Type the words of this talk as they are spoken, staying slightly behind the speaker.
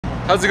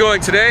How's it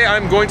going? Today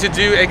I'm going to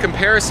do a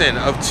comparison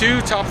of two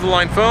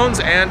top-of-the-line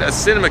phones and a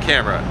cinema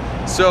camera.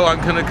 So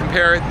I'm going to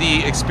compare the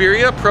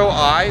Xperia Pro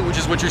I, which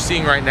is what you're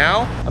seeing right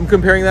now. I'm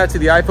comparing that to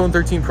the iPhone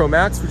 13 Pro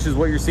Max, which is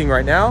what you're seeing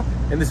right now.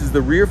 And this is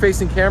the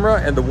rear-facing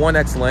camera and the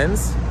 1x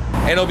lens.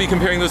 And I'll be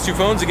comparing those two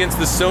phones against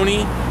the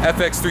Sony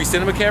FX3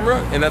 cinema camera,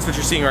 and that's what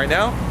you're seeing right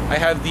now. I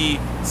have the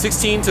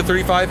 16 to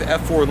 35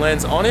 f4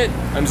 lens on it.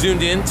 I'm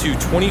zoomed in to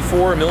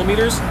 24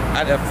 millimeters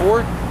at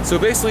f4. So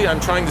basically I'm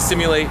trying to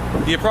simulate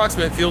the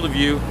approximate field of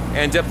view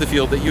and depth of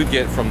field that you'd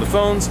get from the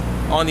phones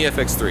on the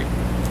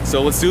FX3.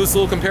 So let's do this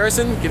little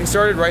comparison, getting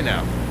started right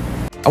now.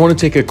 I want to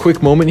take a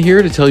quick moment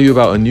here to tell you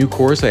about a new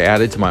course I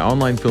added to my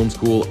online film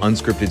school,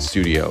 Unscripted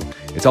Studio.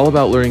 It's all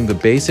about learning the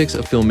basics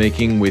of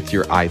filmmaking with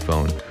your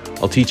iPhone.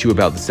 I'll teach you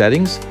about the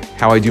settings,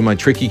 how I do my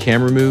tricky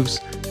camera moves,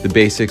 the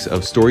basics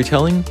of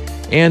storytelling,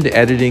 and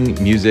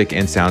editing music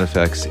and sound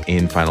effects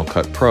in Final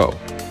Cut Pro.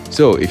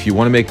 So if you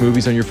want to make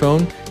movies on your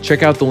phone,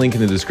 check out the link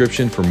in the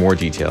description for more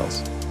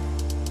details.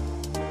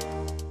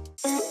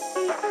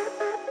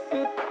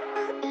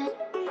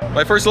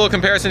 My first little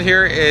comparison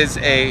here is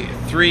a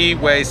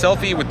three-way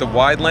selfie with the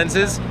wide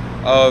lenses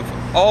of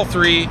all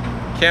three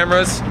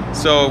cameras.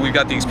 So we've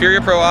got the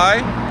Xperia Pro I,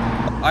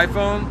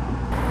 iPhone,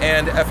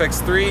 and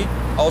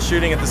FX3 all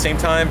shooting at the same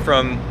time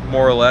from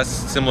more or less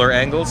similar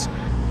angles.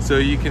 So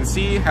you can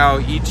see how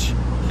each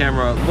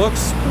camera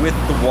looks with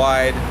the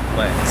wide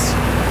lens.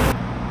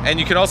 And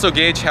you can also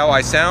gauge how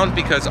I sound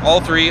because all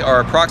three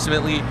are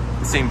approximately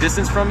the same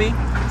distance from me.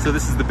 So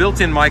this is the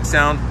built-in mic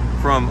sound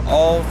from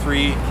all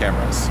three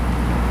cameras.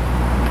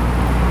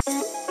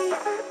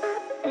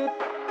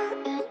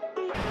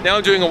 Now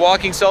I'm doing a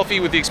walking selfie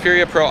with the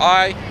Xperia Pro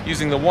I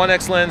using the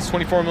 1x lens,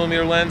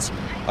 24mm lens.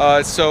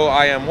 So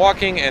I am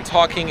walking and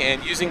talking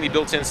and using the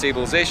built-in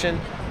stabilization.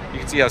 You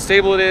can see how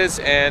stable it is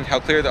and how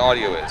clear the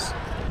audio is.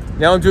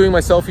 Now I'm doing my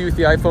selfie with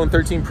the iPhone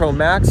 13 Pro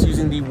Max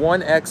using the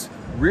 1x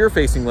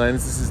rear-facing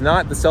lens. This is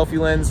not the selfie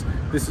lens.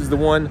 This is the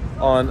one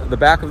on the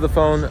back of the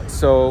phone.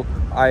 So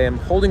I am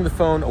holding the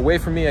phone away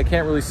from me. I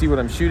can't really see what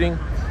I'm shooting.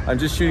 I'm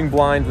just shooting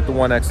blind with the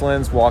 1x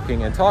lens,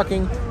 walking and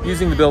talking,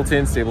 using the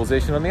built-in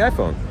stabilization on the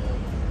iPhone.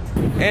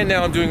 And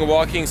now I'm doing a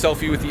walking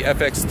selfie with the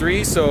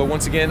FX3. So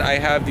once again, I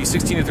have the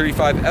 16 to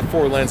 35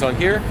 f4 lens on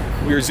here.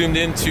 We are zoomed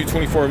in to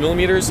 24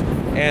 millimeters.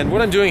 And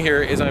what I'm doing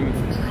here is I'm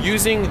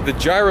using the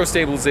gyro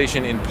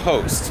stabilization in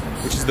post,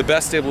 which is the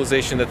best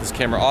stabilization that this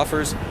camera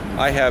offers.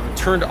 I have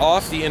turned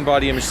off the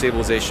in-body image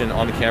stabilization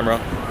on the camera,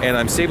 and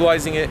I'm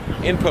stabilizing it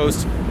in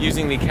post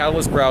using the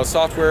Catalyst Browse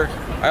software.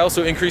 I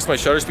also increased my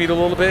shutter speed a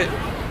little bit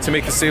to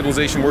make the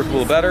stabilization work a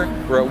little better.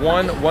 We're at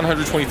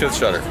 1/125th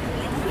shutter.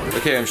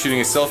 Okay, I'm shooting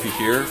a selfie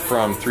here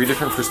from three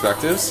different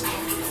perspectives.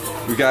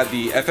 We've got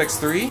the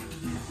FX3,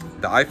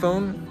 the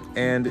iPhone,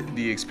 and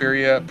the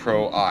Xperia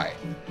Pro I.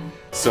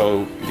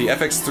 So the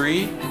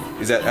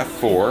FX3 is at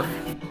f4,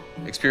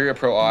 Xperia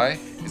Pro I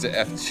is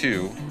at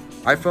f2.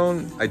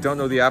 iPhone, I don't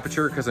know the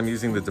aperture because I'm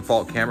using the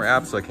default camera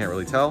app, so I can't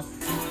really tell.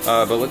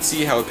 But let's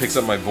see how it picks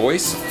up my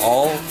voice.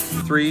 All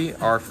three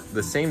are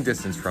the same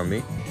distance from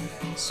me.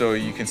 So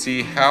you can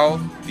see how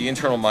the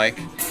internal mic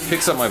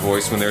picks up my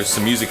voice when there's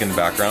some music in the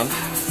background.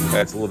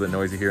 It's a little bit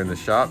noisy here in the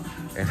shop,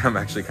 and I'm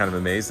actually kind of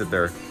amazed that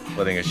they're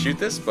letting us shoot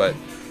this, but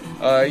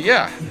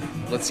yeah,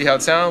 let's see how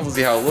it sounds, let's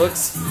see how it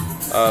looks.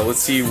 Let's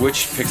see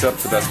which picks up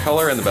the best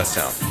color and the best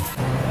sound.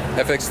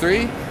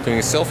 FX3, doing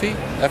a selfie,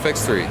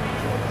 FX3.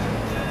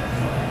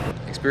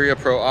 Xperia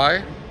Pro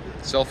I,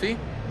 selfie,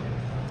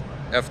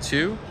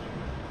 F2.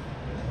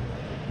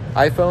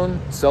 iPhone,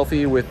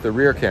 selfie with the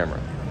rear camera.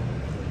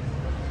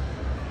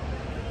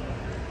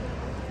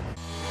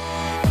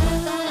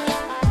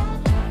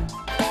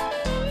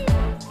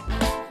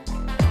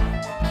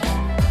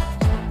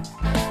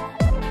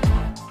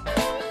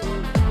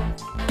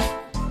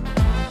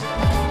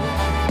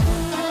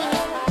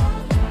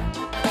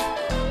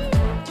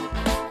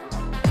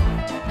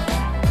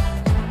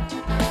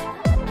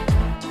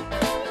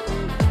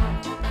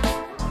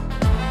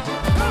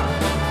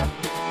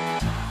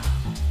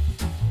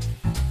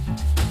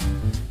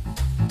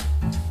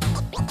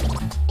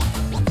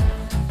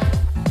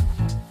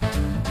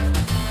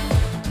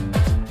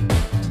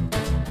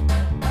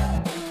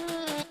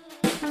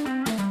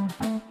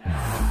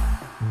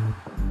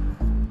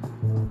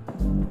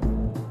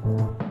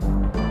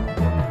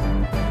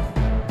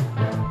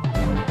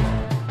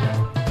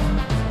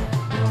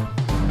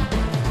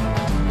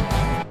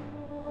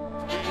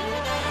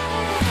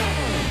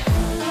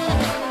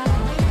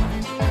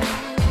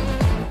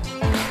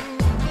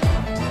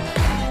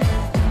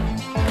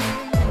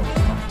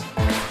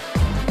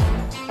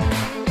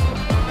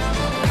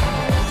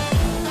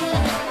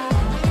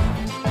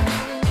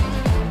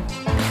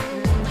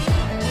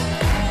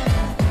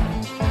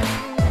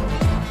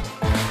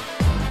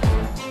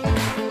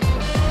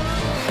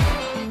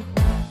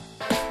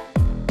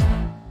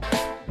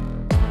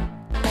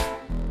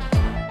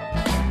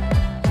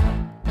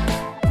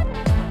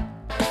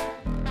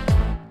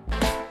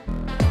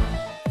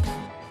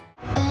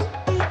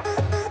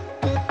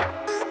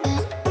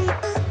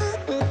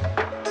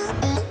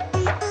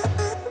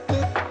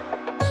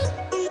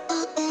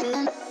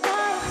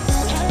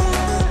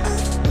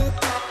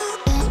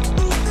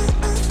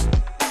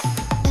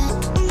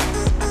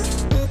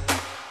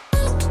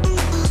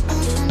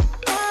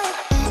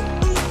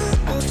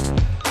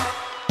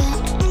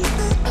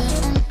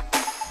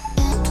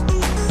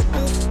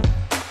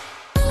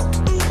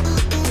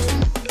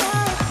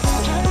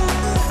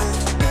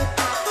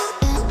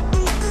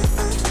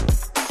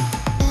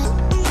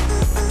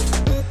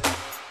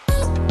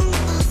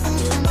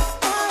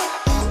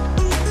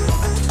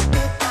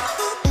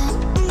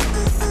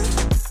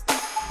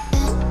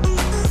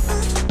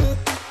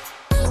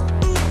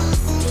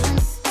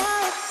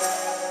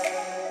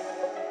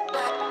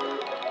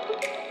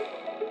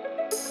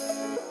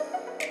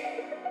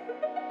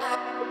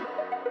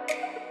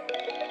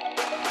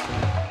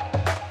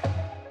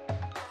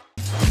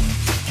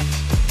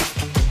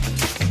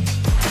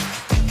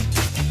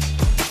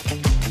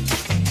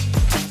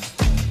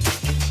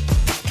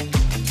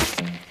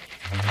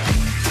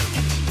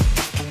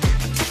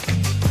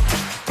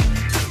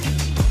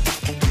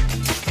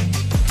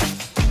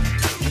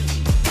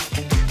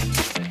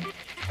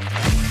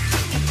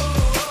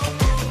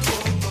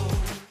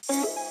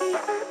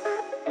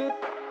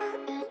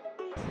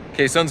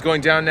 Okay, sun's going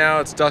down now,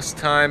 it's dusk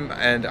time,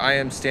 and I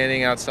am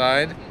standing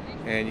outside,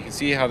 and you can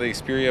see how the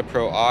Xperia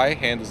Pro I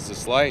handles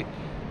this light.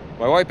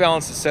 My white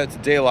balance is set to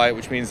daylight,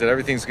 which means that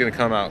everything's gonna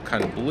come out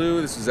kind of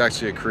blue. This was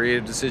actually a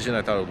creative decision.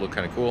 I thought it would look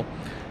kind of cool.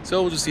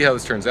 So we'll just see how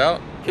this turns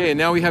out. Okay, and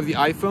now we have the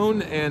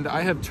iPhone, and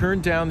I have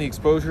turned down the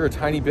exposure a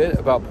tiny bit,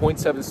 about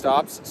 0.7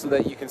 stops, so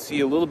that you can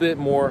see a little bit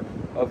more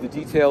of the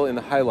detail in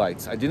the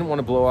highlights. I didn't want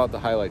to blow out the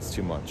highlights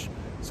too much.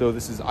 So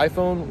this is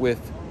iPhone with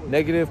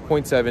negative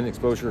 0.7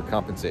 exposure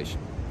compensation.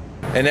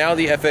 And now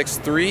the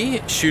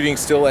FX3 shooting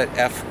still at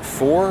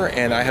f4,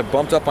 and I have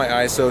bumped up my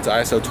ISO to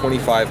ISO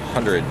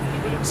 2500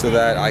 so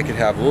that I could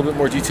have a little bit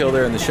more detail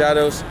there in the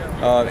shadows,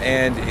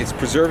 and it's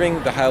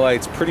preserving the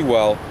highlights pretty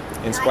well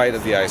in spite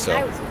of the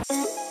ISO.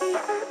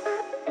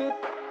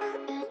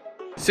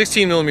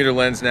 16mm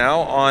lens now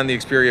on the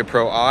Xperia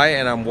Pro I,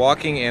 and I'm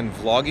walking and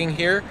vlogging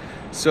here.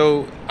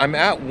 So I'm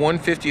at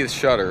 1/50th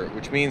shutter,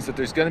 which means that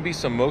there's going to be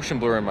some motion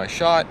blur in my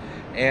shot,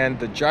 and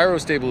the gyro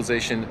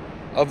stabilization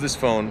of this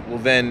phone will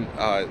then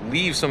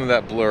leave some of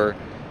that blur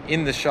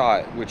in the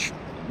shot, which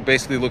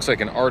basically looks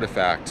like an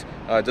artifact.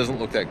 It doesn't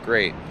look that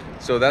great.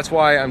 So that's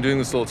why I'm doing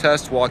this little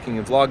test, walking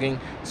and vlogging,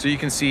 so you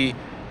can see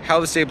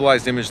how the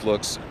stabilized image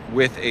looks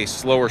with a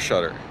slower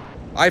shutter.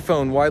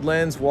 iPhone wide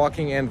lens,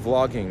 walking and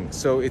vlogging.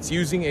 So it's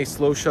using a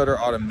slow shutter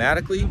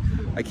automatically.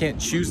 I can't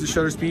choose the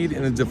shutter speed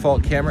in the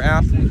default camera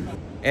app,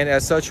 and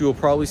as such you will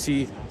probably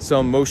see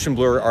some motion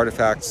blur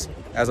artifacts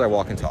as I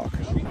walk and talk.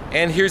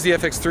 And here's the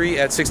FX3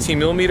 at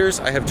 16mm.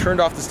 I have turned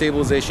off the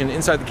stabilization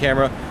inside the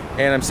camera,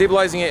 and I'm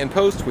stabilizing it in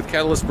post with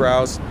Catalyst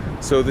Browse.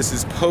 So this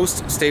is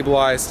post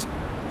stabilized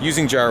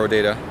using gyro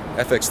data,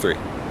 FX3.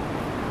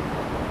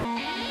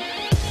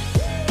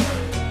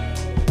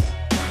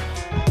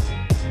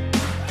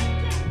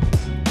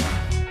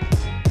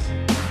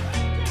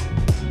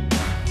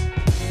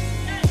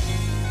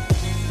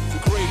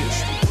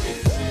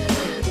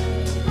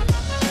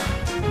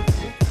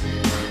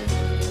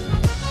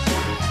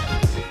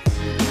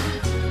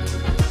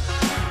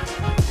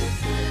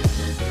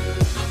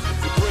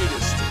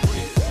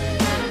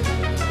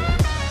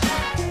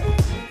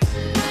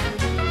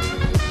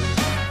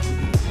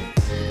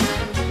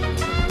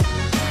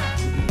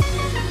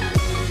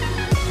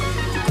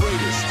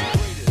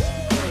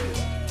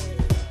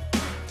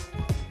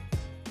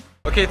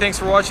 Okay, thanks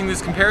for watching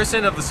this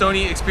comparison of the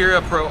Sony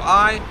Xperia Pro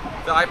I,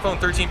 the iPhone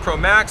 13 Pro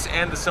Max,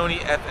 and the Sony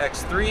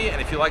FX3.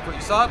 And if you liked what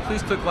you saw,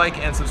 please click like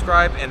and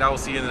subscribe, and I will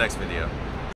see you in the next video.